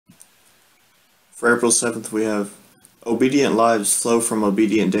For April 7th, we have obedient lives flow from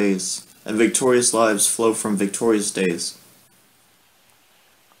obedient days, and victorious lives flow from victorious days.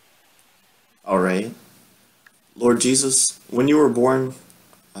 Alright. Lord Jesus, when you were born,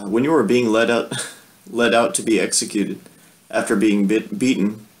 when you were being led out to be executed, after being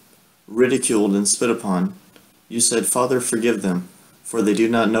beaten, ridiculed, and spit upon, you said, Father, forgive them, for they do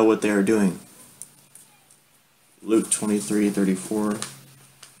not know what they are doing. Luke 23:34.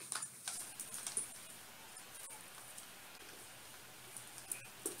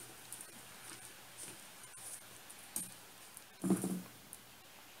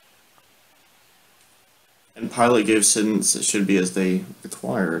 And Pilate gave sentence that should be as they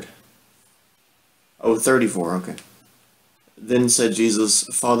required. Oh, 34, okay. Then said Jesus,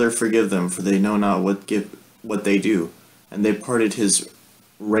 Father, forgive them, for they know not what they do. And they parted his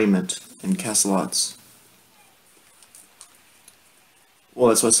raiment and cast lots. Well,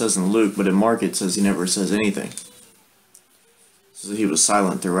 that's what it says in Luke, but in Mark it says he never says anything. So he was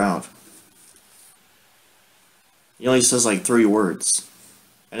silent throughout. He only says like 3 words.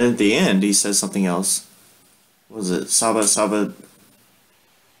 And at the end he says something else. What was it? Saba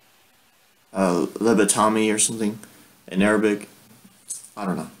Lebatami or something in Arabic. I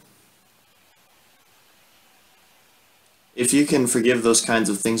don't know. If you can forgive those kinds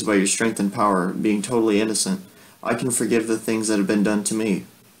of things by your strength and power, being totally innocent, I can forgive the things that have been done to me.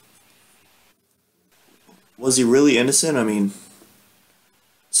 Was he really innocent? I mean,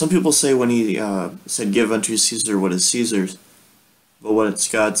 some people say when he said, give unto Caesar what is Caesar's, but what is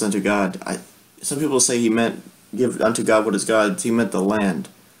God's unto God. Some people say he meant, give unto God what is God's, he meant the land.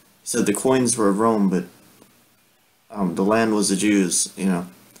 He said the coins were of Rome, but the land was the Jews, you know.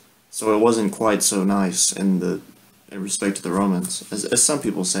 So it wasn't quite so nice in respect to the Romans, as some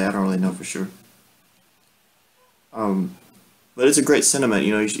people say. I don't really know for sure. But it's a great sentiment,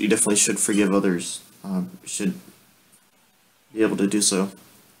 you know. You definitely should forgive others. You should be able to do so.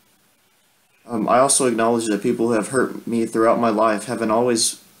 I also acknowledge that people who have hurt me throughout my life haven't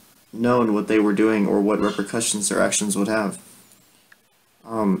always known what they were doing or what repercussions their actions would have.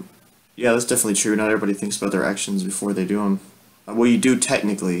 Yeah, that's definitely true. Not everybody thinks about their actions before they do them. Well, you do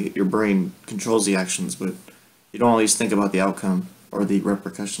technically. Your brain controls the actions, but you don't always think about the outcome or the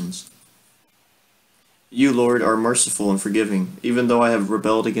repercussions. You, Lord, are merciful and forgiving, even though I have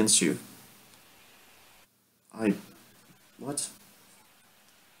rebelled against you. What?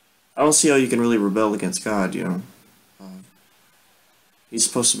 I don't see how you can really rebel against God, you know. He's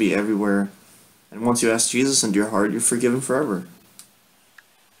supposed to be everywhere. And once you ask Jesus into your heart, you're forgiven forever.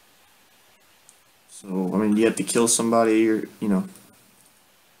 So, I mean, you have to kill somebody, or, you know.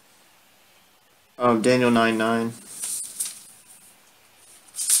 Daniel 9:9.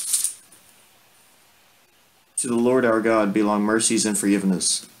 To the Lord our God belong mercies and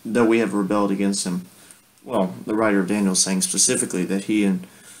forgiveness, though we have rebelled against him. Well, the writer of Daniel is saying specifically that he and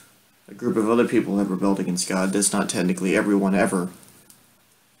a group of other people have rebelled against God. That's not technically everyone ever.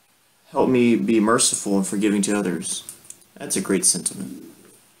 Help me be merciful and forgiving to others. That's a great sentiment.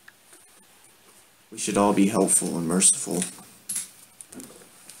 We should all be helpful and merciful.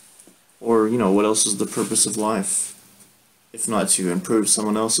 Or, you know, what else is the purpose of life, if not to improve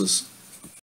someone else's?